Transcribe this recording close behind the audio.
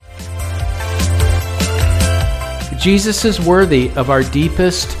Jesus is worthy of our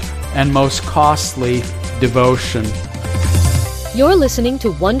deepest and most costly devotion. You're listening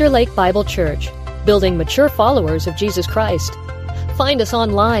to Wonder Lake Bible Church, building mature followers of Jesus Christ. Find us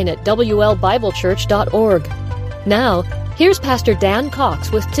online at wlbiblechurch.org. Now, here's Pastor Dan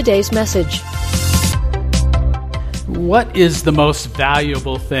Cox with today's message. What is the most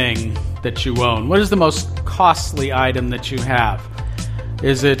valuable thing that you own? What is the most costly item that you have?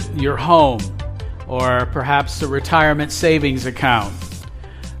 Is it your home? Or perhaps a retirement savings account?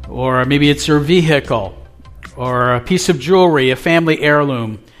 Or maybe it's your vehicle? Or a piece of jewelry, a family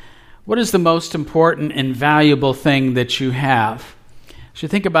heirloom? What is the most important and valuable thing that you have? As you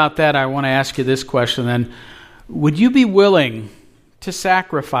think about that, I want to ask you this question then. Would you be willing to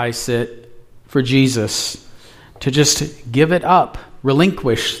sacrifice it for Jesus? To just give it up,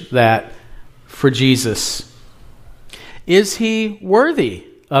 relinquish that for Jesus? Is He worthy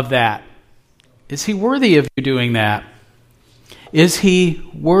of that? Is He worthy of you doing that? Is He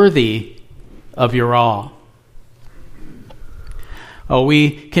worthy of your all?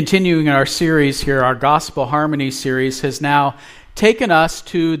 We continuing our series here, our Gospel Harmony series, has now taken us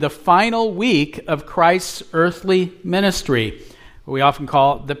to the final week of Christ's earthly ministry. We often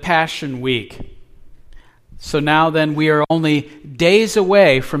call it the Passion Week. So now then we are only days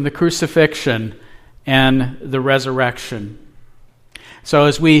away from the crucifixion and the resurrection. So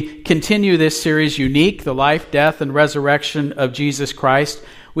as we continue this series, Unique, the life, death, and resurrection of Jesus Christ,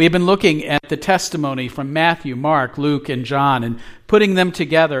 we have been looking at the testimony from Matthew, Mark, Luke, and John, and putting them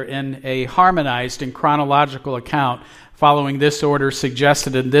together in a harmonized and chronological account following this order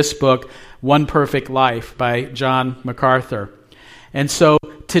suggested in this book, One Perfect Life by John MacArthur. And so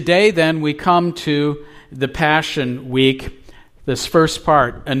today then we come to the Passion Week, this first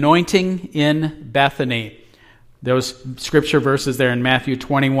part, Anointing in Bethany. Those scripture verses there in Matthew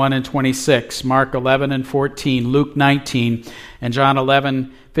 21 and 26, Mark 11 and 14, Luke 19, and John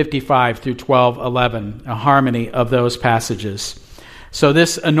 11, 55 through 12, 11, a harmony of those passages. So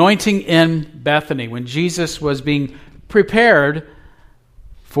this anointing in Bethany, when Jesus was being prepared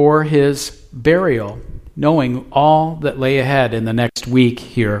for His burial, knowing all that lay ahead in the next week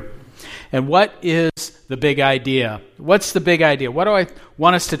here. And what is the big idea? What's the big idea? What do I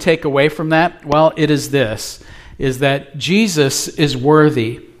want us to take away from that? Well, it is this, is that Jesus is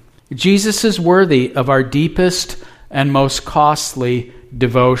worthy. Jesus is worthy of our deepest and most costly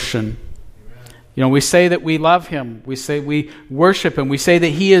devotion. You know, we say that we love Him. We say we worship Him. We say that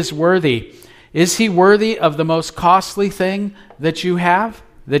He is worthy. Is He worthy of the most costly thing that you have,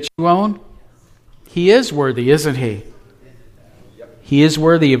 that you own? He is worthy, isn't He? He is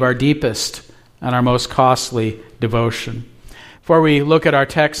worthy of our deepest and our most costly devotion. Before we look at our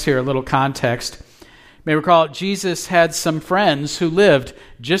text here, a little context. You may recall Jesus had some friends who lived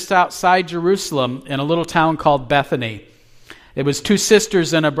just outside Jerusalem in a little town called Bethany. It was two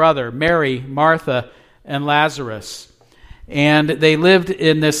sisters and a brother, Mary, Martha, and Lazarus. And they lived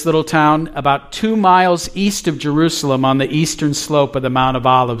in this little town about 2 miles east of Jerusalem. On the eastern slope of the Mount of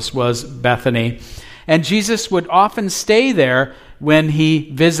Olives was Bethany. And Jesus would often stay there when He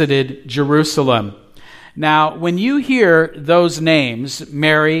visited Jerusalem. Now, when you hear those names,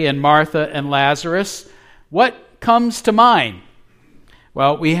 Mary and Martha and Lazarus, what comes to mind?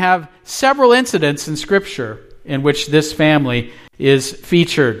 Well, we have several incidents in Scripture in which this family is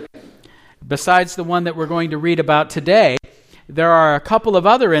featured. Besides the one that we're going to read about today, there are a couple of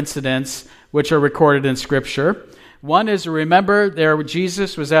other incidents which are recorded in Scripture. One is, remember, there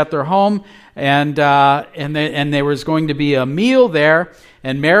Jesus was at their home, and there was going to be a meal there,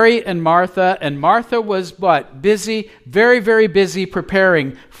 and Mary and Martha was what? Busy, very, very busy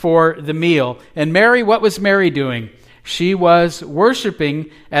preparing for the meal. And Mary, what was Mary doing? She was worshiping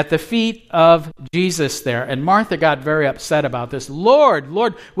at the feet of Jesus there. And Martha got very upset about this. Lord,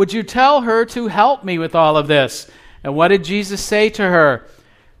 would you tell her to help me with all of this? And what did Jesus say to her?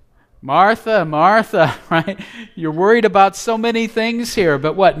 Martha, Martha, right? You're worried about so many things here.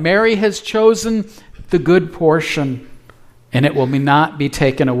 But what? Mary has chosen the good portion, and it will not be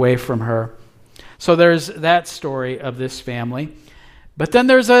taken away from her. So there's that story of this family. But then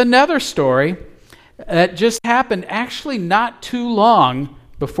there's another story that just happened actually not too long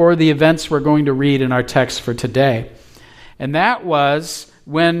before the events we're going to read in our text for today. And that was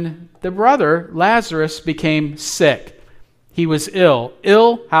when the brother, Lazarus, became sick. He was ill.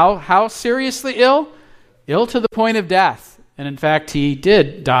 Ill, how seriously ill? Ill to the point of death. And in fact, he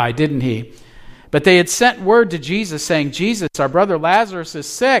did die, didn't he? But they had sent word to Jesus saying, Jesus, our brother Lazarus is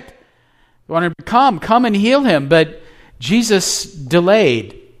sick. We want him to come and heal him. But Jesus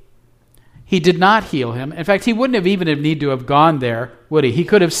delayed. he did not heal him. In fact, he wouldn't have even need to have gone there, would he? He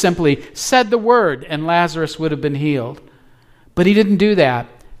could have simply said the word and Lazarus would have been healed. But he didn't do that,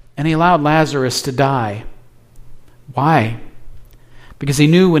 and he allowed Lazarus to die. Why? Because he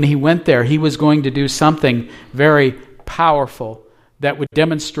knew when he went there, he was going to do something very powerful that would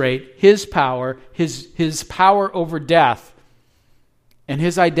demonstrate his power, his power over death, and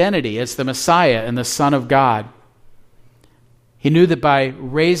his identity as the Messiah and the Son of God. He knew that by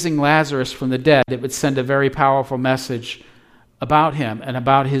raising Lazarus from the dead, it would send a very powerful message about him and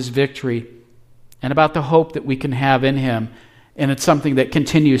about his victory and about the hope that we can have in him. And it's something that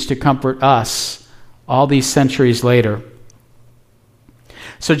continues to comfort us all these centuries later.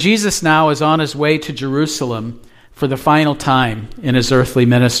 So Jesus now is on his way to Jerusalem for the final time in his earthly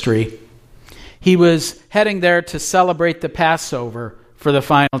ministry. He was heading there to celebrate the Passover for the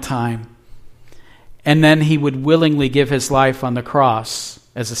final time. And then he would willingly give his life on the cross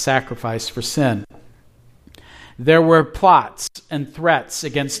as a sacrifice for sin. There were plots and threats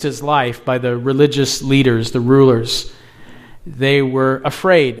against his life by the religious leaders, the rulers. They were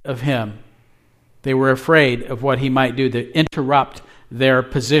afraid of him. They were afraid of what he might do to interrupt their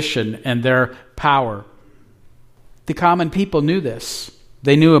position and their power. The common people knew this.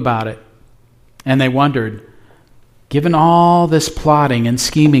 They knew about it. And they wondered, given all this plotting and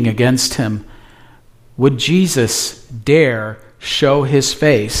scheming against him, would Jesus dare show his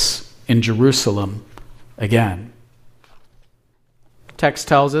face in Jerusalem again? The text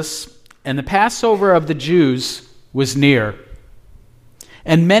tells us, and the Passover of the Jews was near,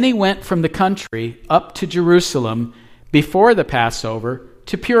 and many went from the country up to Jerusalem before the Passover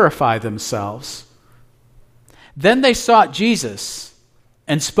to purify themselves. Then they sought Jesus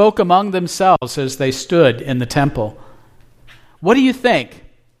and spoke among themselves as they stood in the temple. What do you think?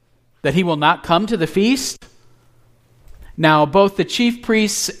 That he will not come to the feast? Now, both the chief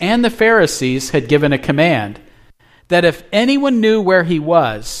priests and the Pharisees had given a command that if anyone knew where he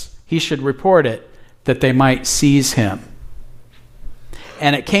was, he should report it, that they might seize him.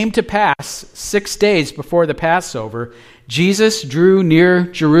 And it came to pass, 6 days before the Passover, Jesus drew near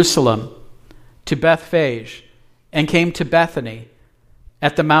Jerusalem to Bethphage and came to Bethany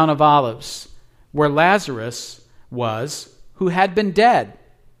at the Mount of Olives, where Lazarus was, who had been dead,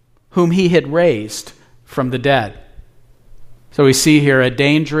 whom he had raised from the dead. So we see here a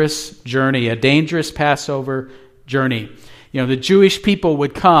dangerous journey, a dangerous Passover journey. You know, the Jewish people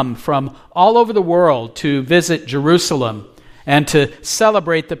would come from all over the world to visit Jerusalem and to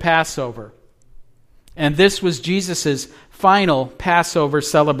celebrate the Passover. And this was Jesus' final Passover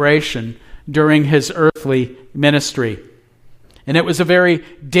celebration during his earthly ministry. And it was a very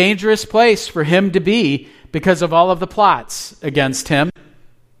dangerous place for him to be because of all of the plots against him.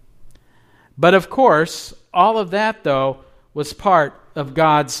 But of course, all of that, though, was part of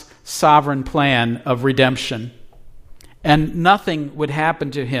God's sovereign plan of redemption. And nothing would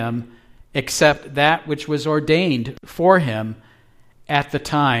happen to him except that which was ordained for him at the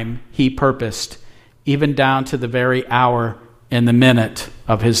time he purposed, even down to the very hour and the minute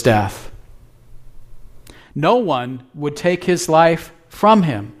of his death. No one would take his life from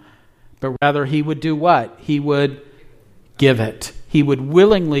him, but rather he would do what? He would give it. He would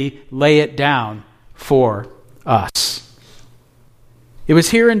willingly lay it down for us. It was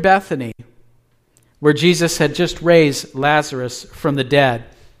here in Bethany where Jesus had just raised Lazarus from the dead.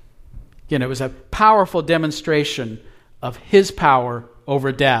 Again, it was a powerful demonstration of his power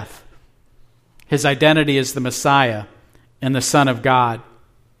over death, his identity as the Messiah and the Son of God.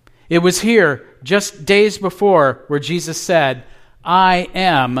 It was here, just days before, where Jesus said, I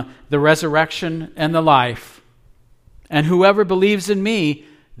am the resurrection and the life. And whoever believes in me,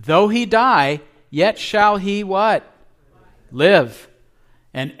 though he die, yet shall he what? Live.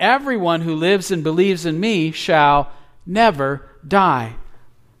 And everyone who lives and believes in me shall never die.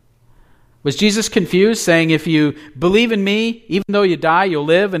 Was Jesus confused, saying, if you believe in me, even though you die, you'll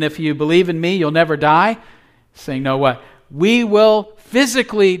live, and if you believe in me, you'll never die? Saying, no, what? We will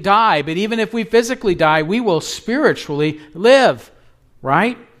physically die, but even if we physically die, we will spiritually live,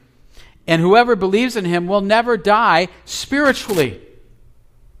 right? And whoever believes in him will never die spiritually.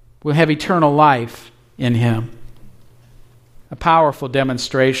 We'll have eternal life in him. A powerful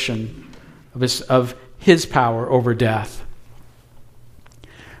demonstration of his power over death.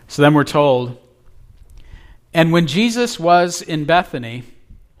 So then we're told, and when Jesus was in Bethany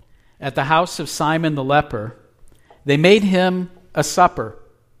at the house of Simon the leper, they made him a supper,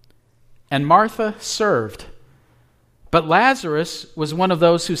 and Martha served. But Lazarus was one of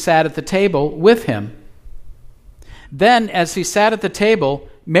those who sat at the table with him. Then, as he sat at the table,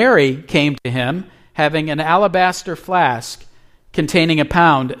 Mary came to him, having an alabaster flask containing a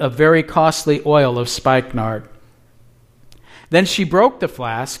pound of very costly oil of spikenard. Then she broke the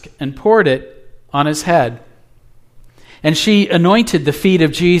flask and poured it on his head. And she anointed the feet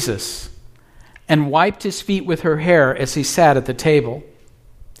of Jesus and wiped his feet with her hair as he sat at the table.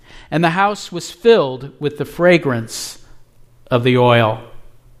 And the house was filled with the fragrance of the oil.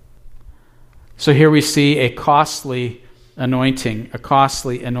 So here we see a costly anointing.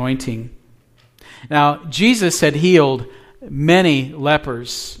 Now, Jesus had healed many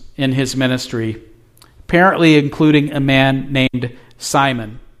lepers in his ministry, apparently including a man named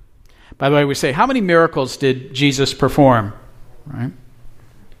Simon. By the way, we say, how many miracles did Jesus perform? Right?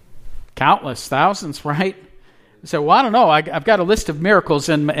 Countless, thousands, right? You say, well, I don't know. I've got a list of miracles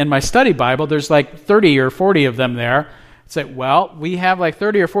in my study Bible. There's like 30 or 40 of them there. Say, well, we have like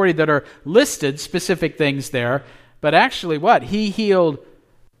 30 or 40 that are listed, specific things there. But actually what? He healed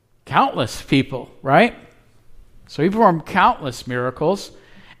countless people, right? So he performed countless miracles.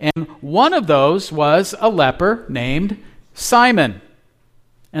 And one of those was a leper named Simon.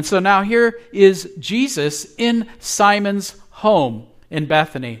 And so now here is Jesus in Simon's home in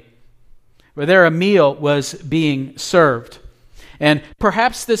Bethany, where there a meal was being served. And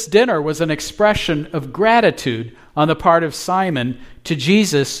perhaps this dinner was an expression of gratitude on the part of Simon to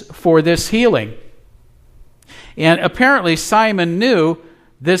Jesus for this healing. And apparently Simon knew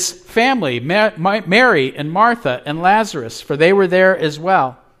this family, Mary and Martha and Lazarus, for they were there as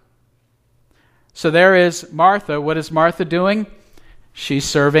well. So there is Martha. What is Martha doing? She's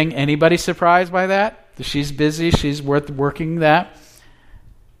serving. Anybody surprised by that? She's busy. She's working that.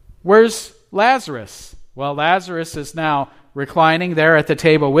 Where's Lazarus? Well, Lazarus is now reclining there at the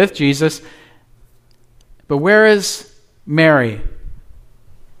table with Jesus. But where is Mary?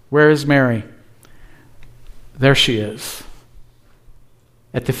 Where is Mary? There she is,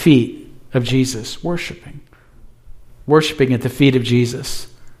 at the feet of Jesus, worshiping at the feet of Jesus.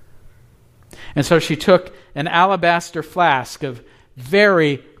 And so she took an alabaster flask of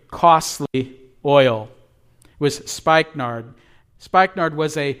very costly oil. It was spikenard. Spikenard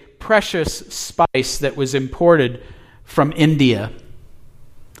was a precious spice that was imported from India.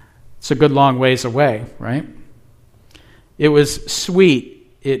 It's a good long ways away, right? It was sweet.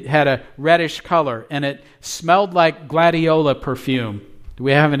 It had a reddish color, and it smelled like gladiola perfume. Do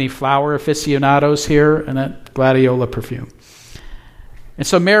we have any flower aficionados here in that gladiola perfume? And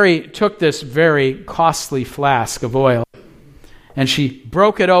so Mary took this very costly flask of oil, and she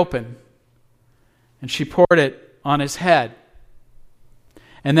broke it open, and she poured it on his head.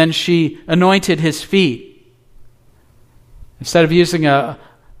 And then she anointed his feet. Instead of using a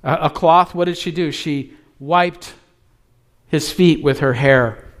cloth, what did she do? She wiped his feet with her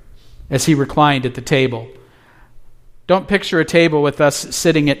hair as he reclined at the table. Don't picture a table with us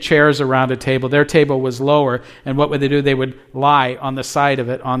sitting at chairs around a table. Their table was lower, and what would they do? They would lie on the side of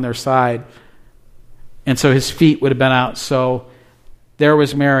it, on their side. And so his feet would have been out. So there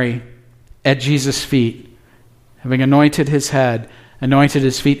was Mary at Jesus' feet, having anointed his head, anointed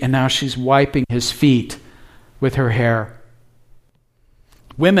his feet, and now she's wiping his feet with her hair.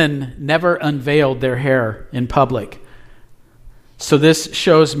 Women never unveiled their hair in public. So this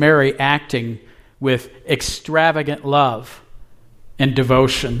shows Mary acting with extravagant love and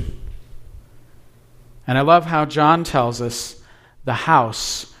devotion. And I love how John tells us the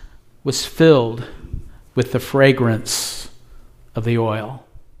house was filled with the fragrance of the oil.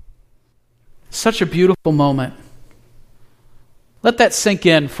 Such a beautiful moment. Let that sink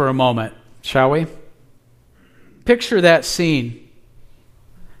in for a moment, shall we? Picture that scene.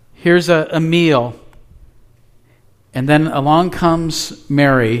 Here's a meal. And then along comes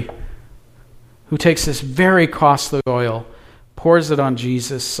Mary, who takes this very costly oil, pours it on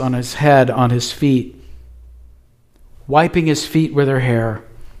Jesus, on his head, on his feet, wiping his feet with her hair.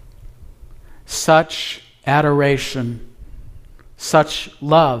 Such adoration, such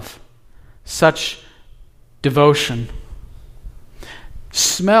love, such devotion.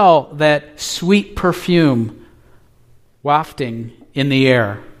 Smell that sweet perfume wafting in the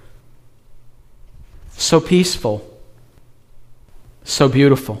air. So peaceful, so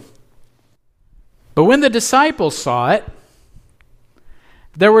beautiful. But when the disciples saw it,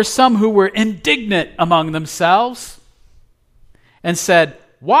 there were some who were indignant among themselves and said,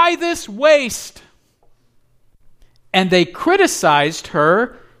 "Why this waste?" And they criticized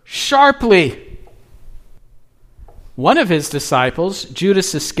her sharply. One of his disciples,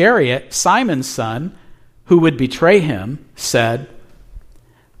 Judas Iscariot, Simon's son, who would betray him, said,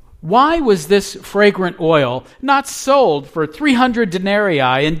 "Why was this fragrant oil not sold for 300 denarii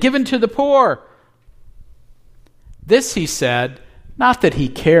and given to the poor?" This he said, not that he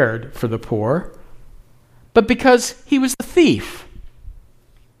cared for the poor, but because he was a thief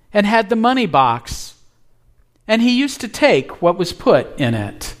and had the money box, and he used to take what was put in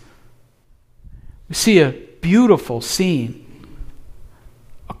it. We see a beautiful scene,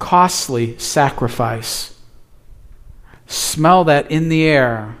 a costly sacrifice. Smell that in the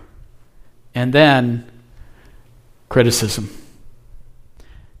air, and then criticism.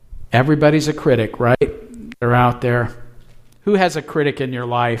 Everybody's a critic, right? They're out there. Who has a critic in your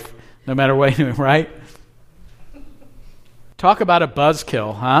life, no matter what you do, right? Talk about a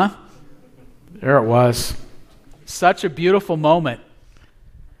buzzkill, huh? There it was. Such a beautiful moment.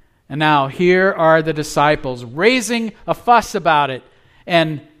 And now here are the disciples raising a fuss about it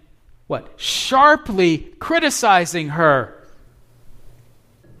and sharply criticizing her.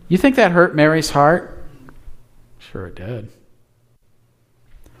 You think that hurt Mary's heart? Sure it did.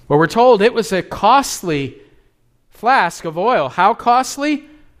 Well, we're told it was a costly flask of oil. How costly?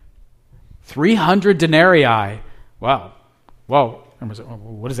 300 denarii. Wow. Whoa.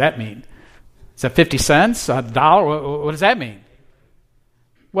 What does that mean? Is that 50 cents? A dollar? What does that mean?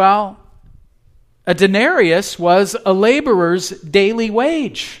 Well, a denarius was a laborer's daily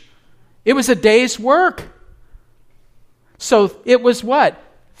wage. It was a day's work. So it was what?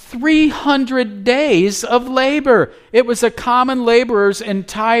 300 days of labor. It was a common laborer's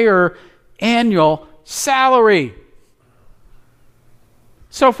entire annual salary.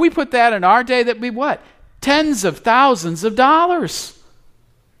 So if we put that in our day, that'd be what? Tens of thousands of dollars.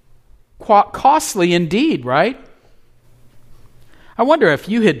 Costly indeed, right? I wonder if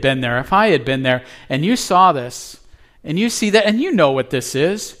you had been there, if I had been there, and you saw this, and you see that, and you know what this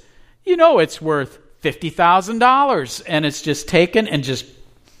is. You know it's worth $50,000, and it's just taken and just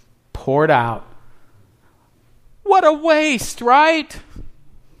poured out. What a waste, right?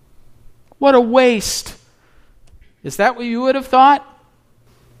 What a waste. Is that what you would have thought?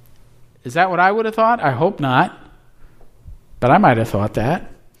 Is that what I would have thought? I hope not. But I might have thought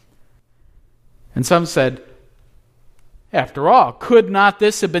that. And some said, after all, could not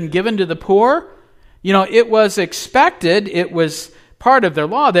this have been given to the poor? You know, it was expected, it was part of their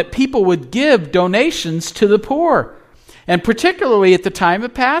law that people would give donations to the poor, and particularly at the time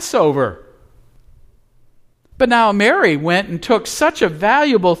of Passover. But now Mary went and took such a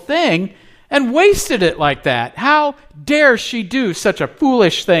valuable thing and wasted it like that. How dare she do such a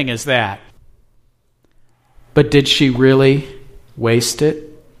foolish thing as that? But did she really waste it?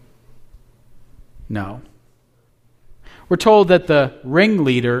 No. We're told that the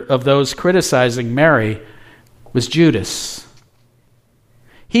ringleader of those criticizing Mary was Judas.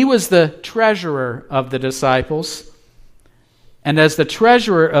 He was the treasurer of the disciples. And as the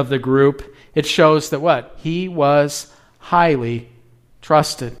treasurer of the group, it shows that what? He was highly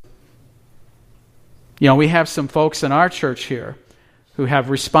trusted. You know, we have some folks in our church here who have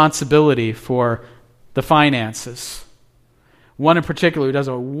responsibility for the finances. One in particular who does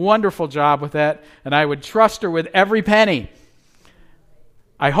a wonderful job with that, and I would trust her with every penny.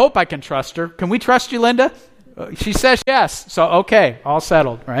 I hope I can trust her. Can we trust you, Linda? She says yes. So, okay, all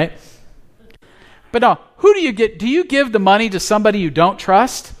settled, right? But no, who do you get? Do you give the money to somebody you don't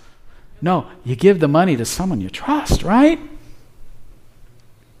trust? No, you give the money to someone you trust, right?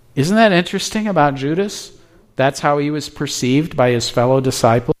 Isn't that interesting about Judas? That's how he was perceived by his fellow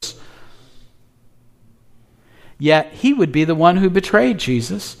disciples. Yet he would be the one who betrayed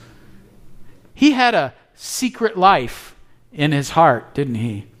Jesus. He had a secret life in his heart, didn't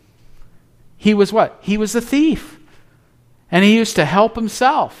he? He was what? He was a thief. And he used to help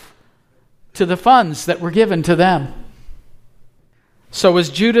himself to the funds that were given to them. So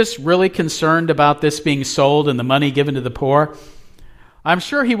was Judas really concerned about this being sold and the money given to the poor? I'm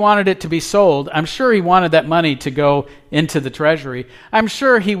sure he wanted it to be sold. I'm sure he wanted that money to go into the treasury. I'm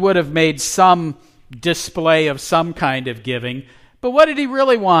sure he would have made some display of some kind of giving. But what did he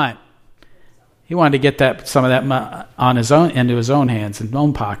really want? He wanted to get some of that on his own, into his own hands and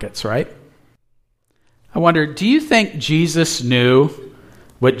own pockets, right? I wonder, do you think Jesus knew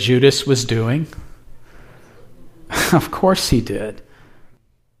what Judas was doing? Of course he did.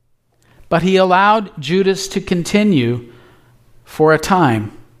 But he allowed Judas to continue for a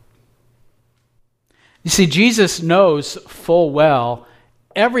time. You see, Jesus knows full well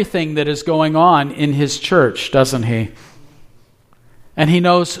everything that is going on in his church, doesn't he? And he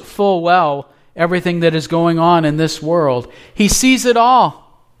knows full well everything that is going on in this world. He sees it all.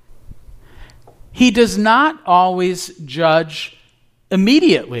 He does not always judge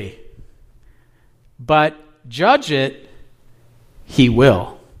immediately, but judge it, he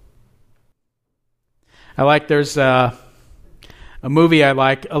will. I like there's a A movie I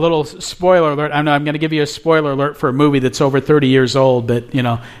like, a little spoiler alert. I know I'm going to give you a spoiler alert for a movie that's over 30 years old, but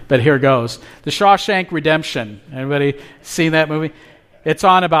here goes. The Shawshank Redemption. Anybody seen that movie? It's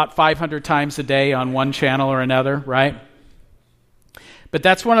on about 500 times a day on one channel or another, right? But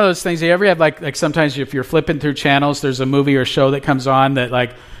that's one of those things. You ever have like sometimes if you're flipping through channels, there's a movie or show that comes on that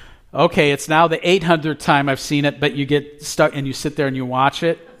like, okay, it's now the 800th time I've seen it, but you get stuck and you sit there and you watch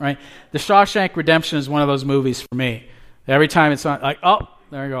it, right? The Shawshank Redemption is one of those movies for me. Every time it's on, like, oh,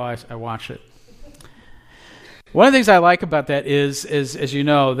 there you go, I watch it. One of the things I like about that is as you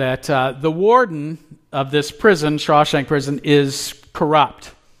know, that the warden of this prison, Shawshank Prison, is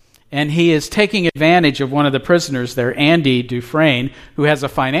corrupt. And he is taking advantage of one of the prisoners there, Andy Dufresne, who has a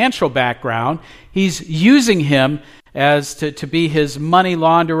financial background. He's using him as to be his money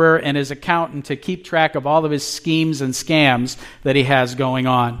launderer and his accountant to keep track of all of his schemes and scams that he has going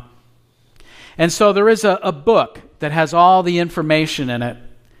on. And so there is a book that has all the information in it.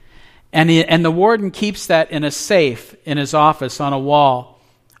 And the warden keeps that in a safe in his office on a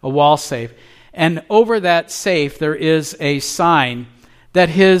wall safe. And over that safe there is a sign that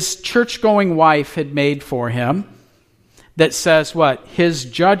his church-going wife had made for him that says what? His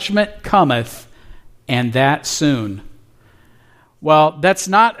judgment cometh, and that soon. Well, that's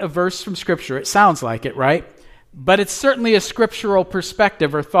not a verse from Scripture. It sounds like it, right? But it's certainly a scriptural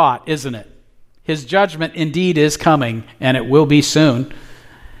perspective or thought, isn't it? His judgment indeed is coming, and it will be soon.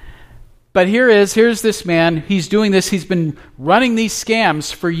 But here's this man. He's doing this. He's been running these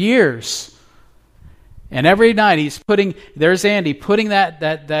scams for years. And every night there's Andy putting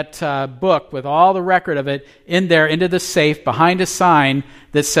that book with all the record of it in there into the safe behind a sign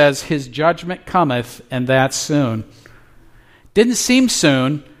that says, his judgment cometh, and that soon. Didn't seem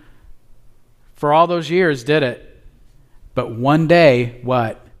soon for all those years, did it? But one day,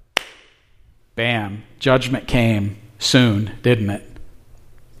 what? Bam, judgment came soon, didn't it?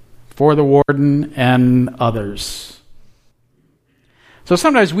 For the warden and others. So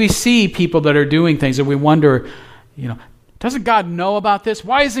sometimes we see people that are doing things and we wonder, doesn't God know about this?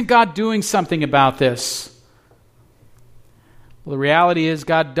 Why isn't God doing something about this? Well, the reality is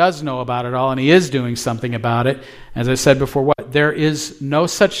God does know about it all, and He is doing something about it. As I said before, there is no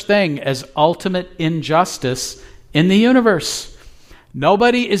such thing as ultimate injustice in the universe.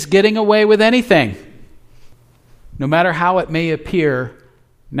 Nobody is getting away with anything, no matter how it may appear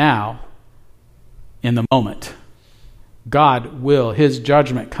now in the moment. God will, His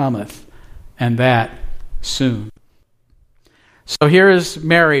judgment cometh, and that soon. So here is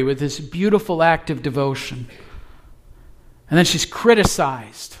Mary with this beautiful act of devotion. And then she's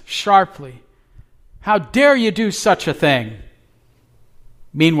criticized sharply. How dare you do such a thing?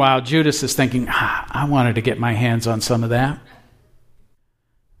 Meanwhile, Judas is thinking, I wanted to get my hands on some of that.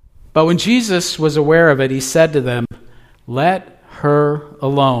 But when Jesus was aware of it, He said to them, let her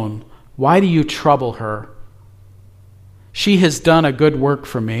alone. Why do you trouble her? She has done a good work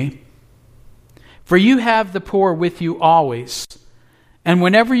for me. For you have the poor with you always, and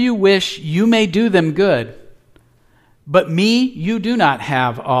whenever you wish, you may do them good. But me you do not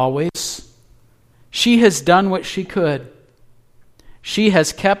have always. She has done what she could. She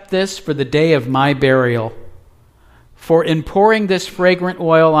has kept this for the day of my burial. For in pouring this fragrant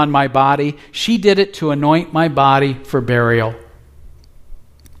oil on my body, she did it to anoint my body for burial.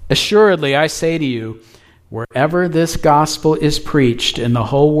 Assuredly, I say to you, wherever this gospel is preached in the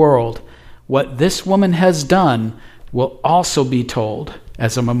whole world, what this woman has done will also be told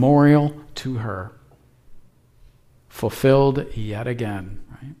as a memorial to her. Fulfilled yet again.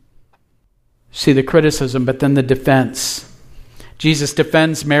 Right? See the criticism, but then the defense. Jesus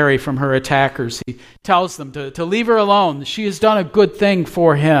defends Mary from her attackers. He tells them to leave her alone. She has done a good thing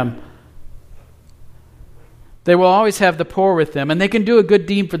for Him. They will always have the poor with them, and they can do a good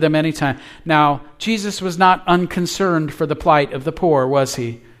deed for them anytime. Now, Jesus was not unconcerned for the plight of the poor, was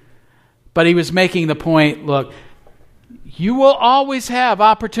He? But He was making the point, look, you will always have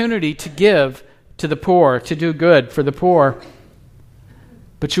opportunity to give to the poor, to do good for the poor.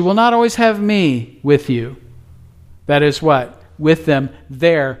 But you will not always have me with you. That is what? With them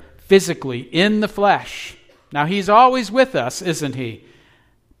there, physically, in the flesh. Now, He's always with us, isn't He?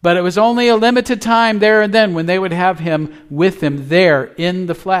 But it was only a limited time there and then when they would have Him with them there in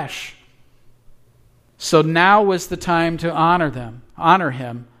the flesh. So now was the time to honor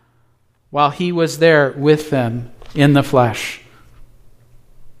Him, while He was there with them in the flesh.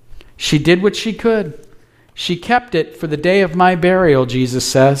 She did what she could. She kept it for the day of my burial, Jesus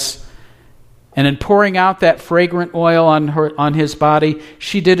says. And in pouring out that fragrant oil on His body,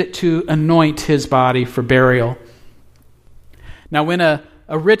 she did it to anoint His body for burial. Now when a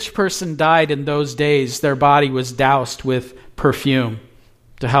rich person died in those days, their body was doused with perfume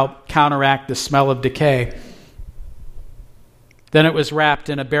to help counteract the smell of decay. Then it was wrapped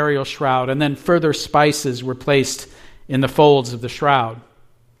in a burial shroud, and then further spices were placed in the folds of the shroud.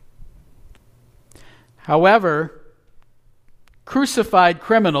 However, crucified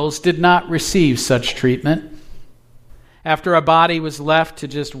criminals did not receive such treatment. After a body was left to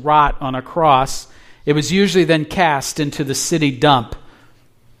just rot on a cross, it was usually then cast into the city dump,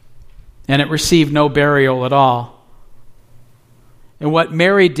 and it received no burial at all. And what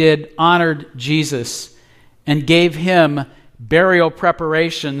Mary did honored Jesus and gave him burial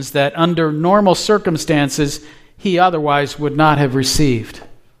preparations that under normal circumstances he otherwise would not have received.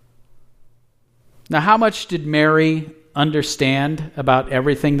 Now, how much did Mary understand about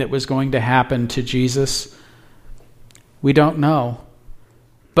everything that was going to happen to Jesus? We don't know.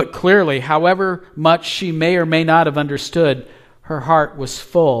 But clearly, however much she may or may not have understood, her heart was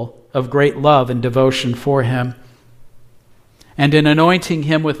full of great love and devotion for him. And in anointing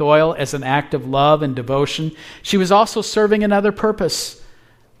him with oil as an act of love and devotion, she was also serving another purpose,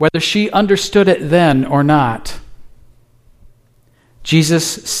 whether she understood it then or not. Jesus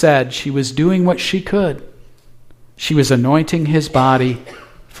said she was doing what she could. She was anointing his body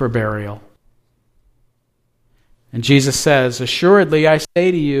for burial. And Jesus says, "Assuredly, I say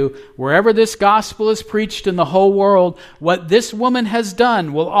to you, wherever this gospel is preached in the whole world, what this woman has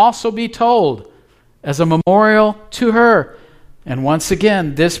done will also be told as a memorial to her." And once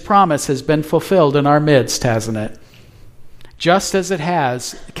again, this promise has been fulfilled in our midst, hasn't it? Just as it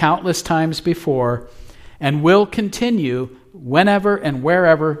has countless times before, and will continue whenever and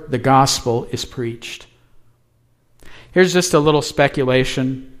wherever the gospel is preached. Here's just a little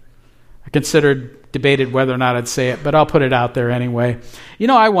speculation. I debated whether or not I'd say it, but I'll put it out there anyway.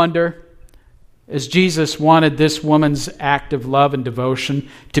 I wonder, as Jesus wanted this woman's act of love and devotion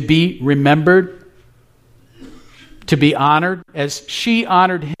to be remembered, to be honored, as she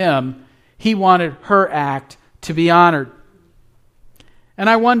honored him, he wanted her act to be honored. And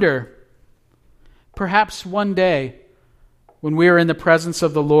I wonder, perhaps one day, when we are in the presence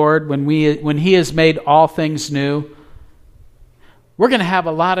of the Lord, when he has made all things new, we're going to have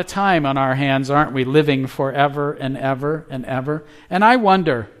a lot of time on our hands, aren't we, living forever and ever and ever? And I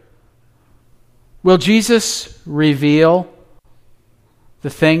wonder, will Jesus reveal the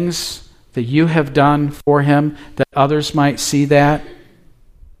things that you have done for him, that others might see that?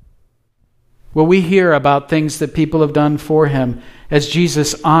 Will we hear about things that people have done for him as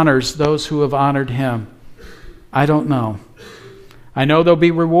Jesus honors those who have honored him? I don't know. I know there'll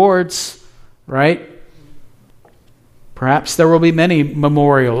be rewards, right? Perhaps there will be many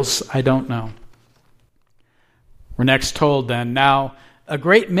memorials. I don't know. We're next told then, now a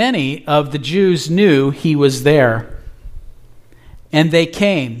great many of the Jews knew he was there, and they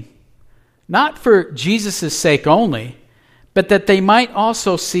came, not for Jesus' sake only, but that they might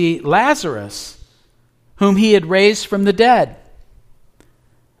also see Lazarus, whom he had raised from the dead.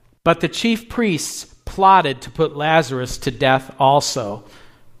 But the chief priests plotted to put Lazarus to death also,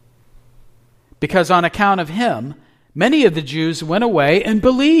 because on account of him, many of the Jews went away and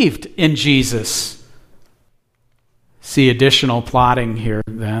believed in Jesus. See additional plotting here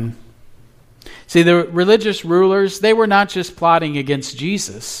then. See, the religious rulers, they were not just plotting against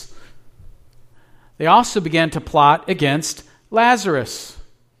Jesus. They also began to plot against Lazarus.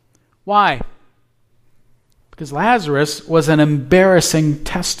 Why? Because Lazarus was an embarrassing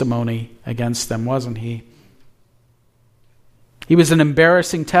testimony against them, wasn't he? He was an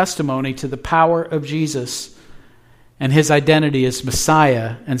embarrassing testimony to the power of Jesus and his identity as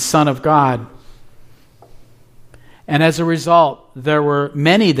Messiah and Son of God. And as a result, there were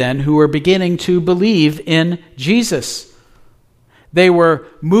many then who were beginning to believe in Jesus. They were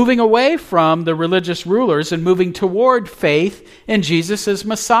moving away from the religious rulers and moving toward faith in Jesus as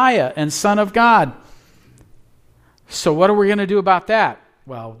Messiah and Son of God. So what are we going to do about that?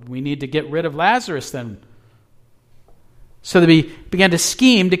 Well, we need to get rid of Lazarus then. So they began to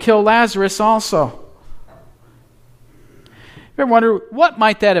scheme to kill Lazarus also. You ever wonder, what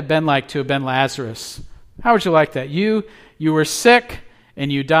might that have been like to have been Lazarus? How would you like that? You were sick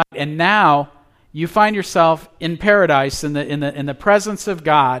and you died, and now you find yourself in paradise in the presence of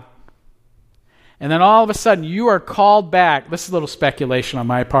God. And then all of a sudden you are called back. This is a little speculation on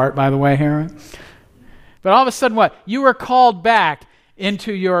my part, by the way, Aaron. But all of a sudden what? You are called back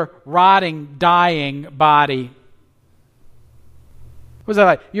into your rotting, dying body. What was that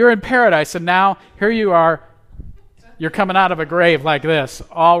like? You're in paradise, and now here you are. You're coming out of a grave like this,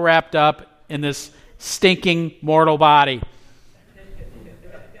 all wrapped up in this stinking mortal body.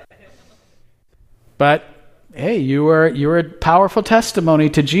 But hey, you were a powerful testimony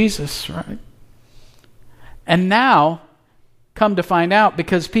to Jesus, right? And now come to find out,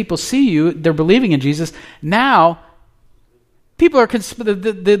 because people see you, they're believing in Jesus, now people are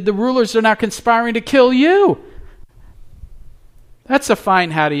the rulers are now conspiring to kill you. That's a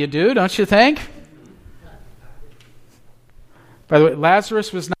fine how do you do, don't you think? By the way,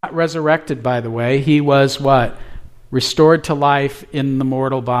 Lazarus was not resurrected, by the way. He was what? Restored to life in the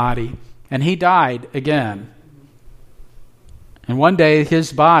mortal body. And he died again. And one day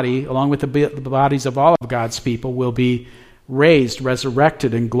his body, along with the bodies of all of God's people, will be raised,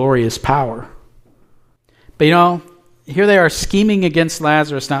 resurrected in glorious power. But here they are scheming against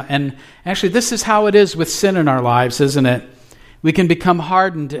Lazarus now. And actually, this is how it is with sin in our lives, isn't it? We can become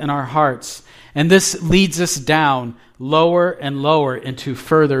hardened in our hearts. And this leads us down lower and lower into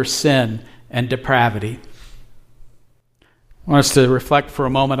further sin and depravity. I want us to reflect for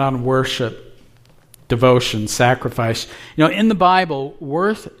a moment on worship, devotion, sacrifice. In the Bible,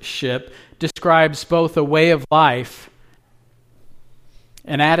 worship describes both a way of life,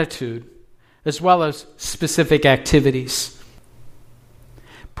 an attitude, as well as specific activities.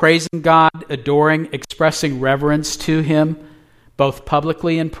 Praising God, adoring, expressing reverence to Him, both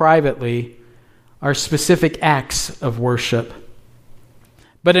publicly and privately, are specific acts of worship.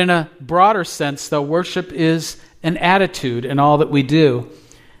 But in a broader sense, though, worship is an attitude in all that we do.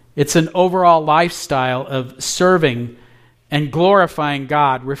 It's an overall lifestyle of serving and glorifying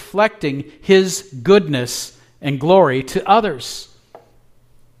God, reflecting His goodness and glory to others.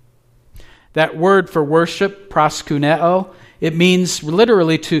 That word for worship, proskuneo, it means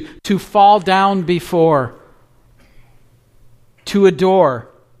literally to fall down before, to adore.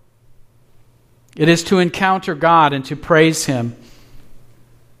 It is to encounter God and to praise Him.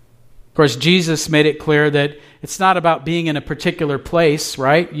 Of course, Jesus made it clear that it's not about being in a particular place,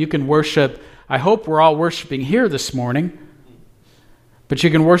 right? You can worship. I hope we're all worshiping here this morning. But you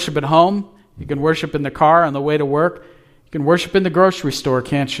can worship at home. You can worship in the car on the way to work. You can worship in the grocery store,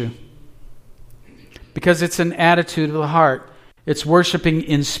 can't you? Because it's an attitude of the heart. It's worshiping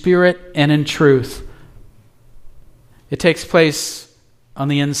in spirit and in truth. It takes place on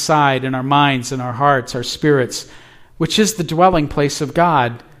the inside, in our minds, in our hearts, our spirits, which is the dwelling place of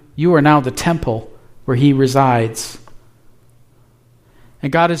God. You are now the temple where He resides.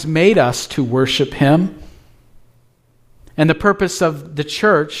 And God has made us to worship Him. And the purpose of the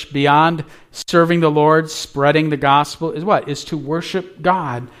church, beyond serving the Lord, spreading the gospel, is what? Is to worship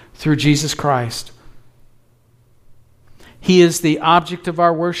God through Jesus Christ. He is the object of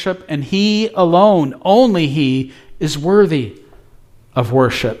our worship, and He alone, only He, is worthy of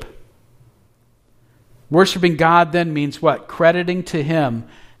worship. Worshiping God then means what? Crediting to Him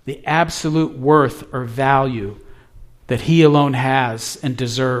the absolute worth or value that He alone has and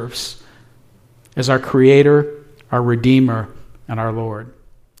deserves as our Creator, our Redeemer, and our Lord.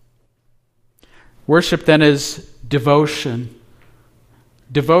 Worship then is devotion.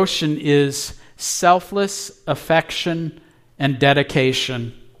 Devotion is selfless affection and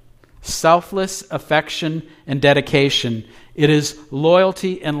dedication. Selfless affection and dedication. It is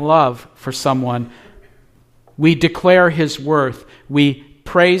loyalty and love for someone. We declare His worth. We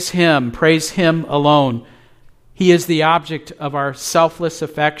praise Him alone. He is the object of our selfless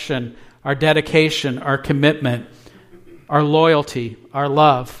affection, our dedication, our commitment, our loyalty, our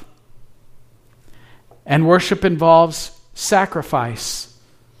love. And worship involves sacrifice.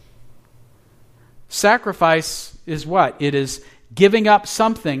 Sacrifice is what? It is giving up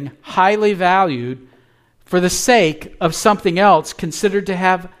something highly valued for the sake of something else considered to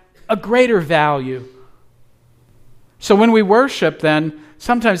have a greater value. So when we worship, then,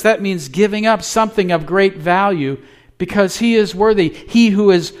 sometimes that means giving up something of great value because He is worthy. He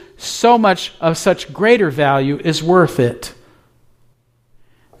who is so much of such greater value is worth it.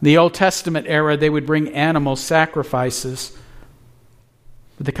 In the Old Testament era, they would bring animal sacrifices.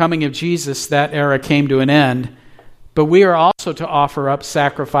 With the coming of Jesus, that era came to an end. But we are also to offer up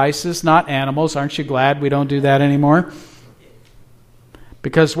sacrifices, not animals. Aren't you glad we don't do that anymore?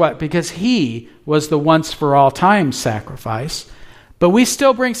 Because what? Because He was the once for all time sacrifice. But we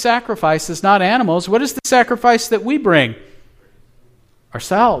still bring sacrifices, not animals. What is the sacrifice that we bring?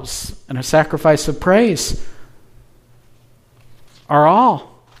 Ourselves, and a sacrifice of praise. Our all.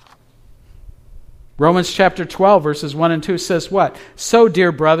 Romans chapter 12, verses 1 and 2 says what? So,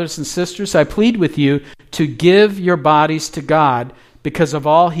 dear brothers and sisters, I plead with you to give your bodies to God because of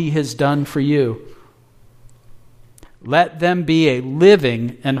all He has done for you. Let them be a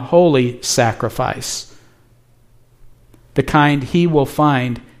living and holy sacrifice, the kind He will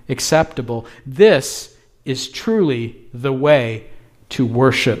find acceptable. This is truly the way to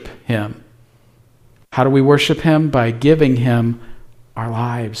worship Him. How do we worship Him? By giving Him our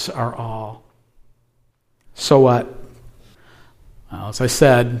lives, our all. So what? As I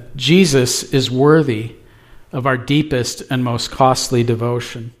said, Jesus is worthy of our deepest and most costly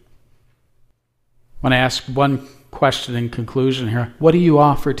devotion. When I ask one question in conclusion here, what do you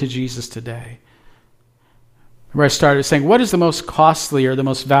offer to Jesus today? Where I started saying, what is the most costly or the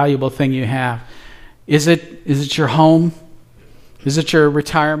most valuable thing you have? Is it your home? Is it your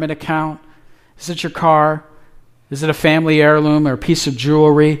retirement account? Is it your car? Is it a family heirloom or a piece of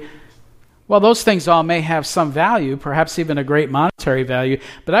jewelry? Well, those things all may have some value, perhaps even a great monetary value,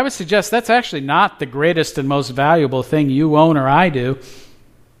 but I would suggest that's actually not the greatest and most valuable thing you own or I do.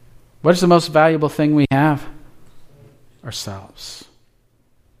 What is the most valuable thing we have? Ourselves,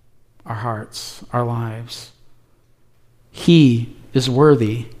 our hearts, our lives. He is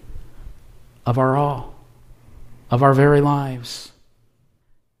worthy of our all, of our very lives.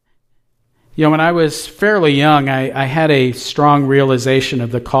 You know, when I was fairly young, I had a strong realization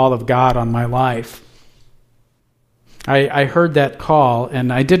of the call of God on my life. I heard that call,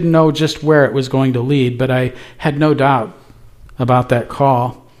 and I didn't know just where it was going to lead, but I had no doubt about that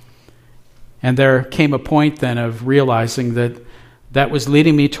call. And there came a point then of realizing that that was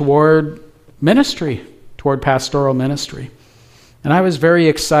leading me toward ministry, toward pastoral ministry. And I was very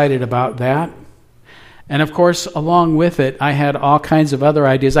excited about that. And of course, along with it, I had all kinds of other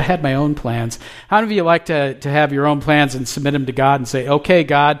ideas. I had my own plans. How many of you like to have your own plans and submit them to God and say, okay,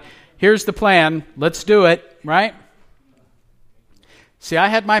 God, here's the plan. Let's do it, right? See, I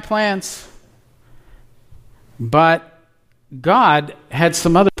had my plans. But God had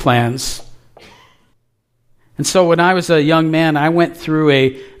some other plans. And so when I was a young man, I went through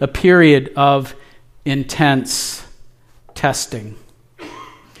a period of intense testing,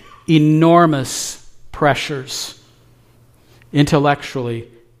 enormous pressures, intellectually,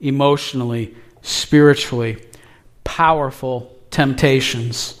 emotionally, spiritually, powerful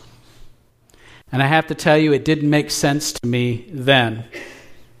temptations. And I have to tell you, it didn't make sense to me then.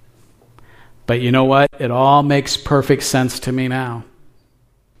 But you know what? It all makes perfect sense to me now.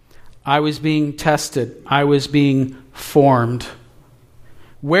 I was being tested. I was being formed.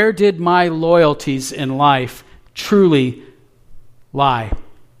 Where did my loyalties in life truly lie?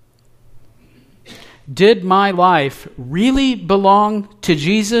 Did my life really belong to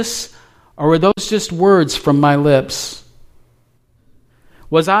Jesus, or were those just words from my lips?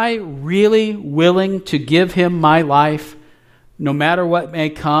 Was I really willing to give him my life, no matter what may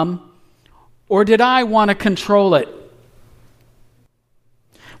come, or did I want to control it?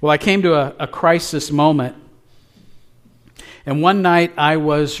 Well, I came to a crisis moment, and one night I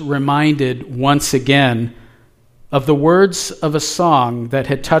was reminded once again of the words of a song that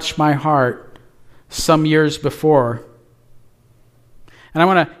had touched my heart some years before. And I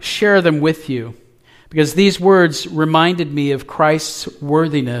want to share them with you because these words reminded me of Christ's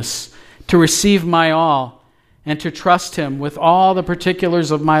worthiness to receive my all and to trust him with all the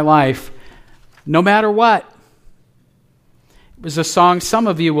particulars of my life, no matter what. It was a song, some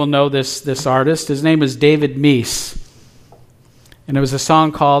of you will know this artist. His name is David Meese. And it was a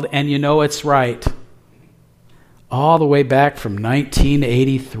song called And You Know It's Right. All the way back from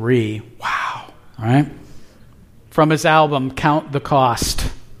 1983. Wow. All right? From his album, Count the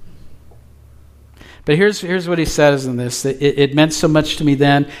Cost. But here's what he says in this. It meant so much to me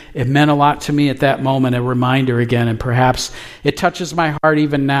then. It meant a lot to me at that moment, a reminder again, and perhaps it touches my heart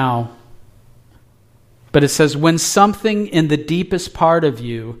even now. But it says, when something in the deepest part of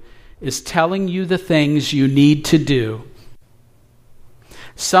you is telling you the things you need to do,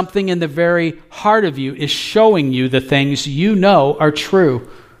 something in the very heart of you is showing you the things you know are true.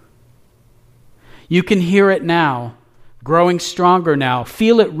 You can hear it now, growing stronger now.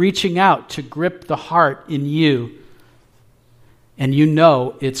 Feel it reaching out to grip the heart in you. And you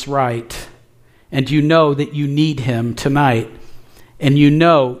know it's right. And you know that you need him tonight. And you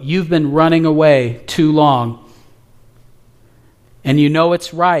know you've been running away too long. And you know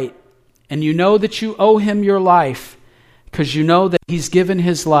it's right. And you know that you owe him your life because you know that he's given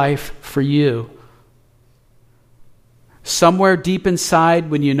his life for you. Somewhere deep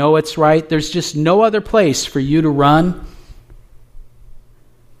inside, when you know it's right, there's just no other place for you to run.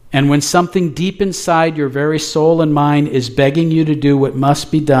 And when something deep inside your very soul and mind is begging you to do what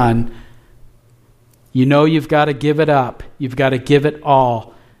must be done, you know you've got to give it up. You've got to give it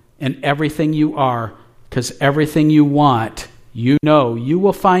all and everything you are, because everything you want, you know you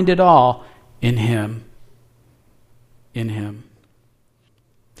will find it all in him. In him.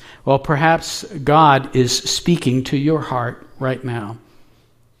 Well, perhaps God is speaking to your heart right now.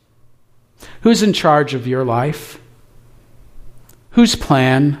 Who's in charge of your life? Whose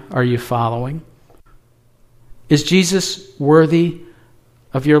plan are you following? Is Jesus worthy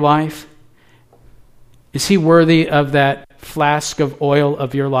of your life? Is he worthy of that flask of oil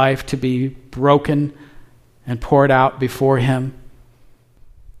of your life to be broken and poured out before him?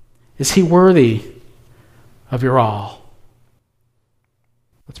 Is he worthy of your all?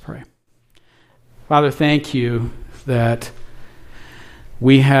 Let's pray. Father, thank you that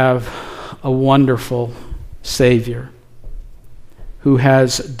we have a wonderful Savior who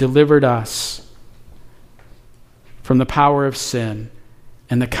has delivered us from the power of sin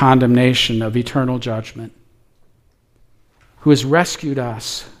and the condemnation of eternal judgment, who has rescued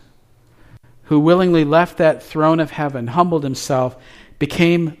us, who willingly left that throne of heaven, humbled himself,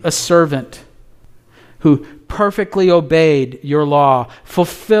 became a servant, who perfectly obeyed your law,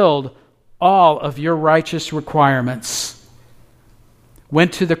 fulfilled all of your righteous requirements,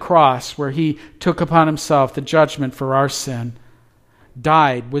 went to the cross where he took upon himself the judgment for our sin,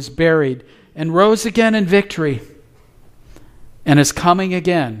 died, was buried, and rose again in victory, and is coming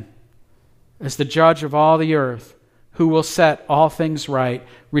again as the judge of all the earth, who will set all things right,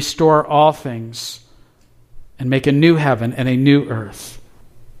 restore all things, and make a new heaven and a new earth.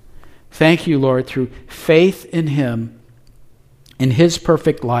 Thank you, Lord, through faith in him, in his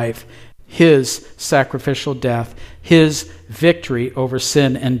perfect life, his sacrificial death, his victory over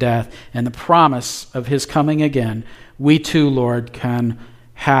sin and death, and the promise of his coming again, we too, Lord, can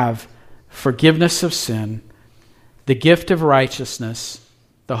have forgiveness of sin, the gift of righteousness,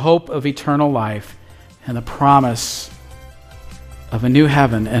 the hope of eternal life, and the promise of a new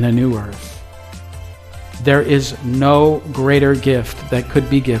heaven and a new earth. There is no greater gift that could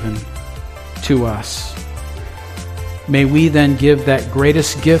be given to us. May we then give that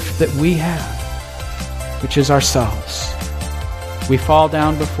greatest gift that we have, which is ourselves. We fall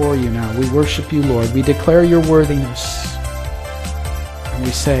down before you now. We worship you, Lord. We declare your worthiness. And we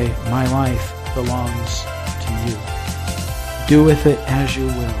say, my life belongs to you. Do with it as you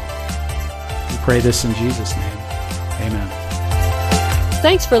will. We pray this in Jesus' name. Amen.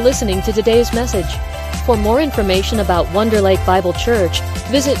 Thanks for listening to today's message. For more information about Wonder Lake Bible Church,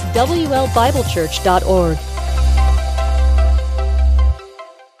 visit WLBibleChurch.org.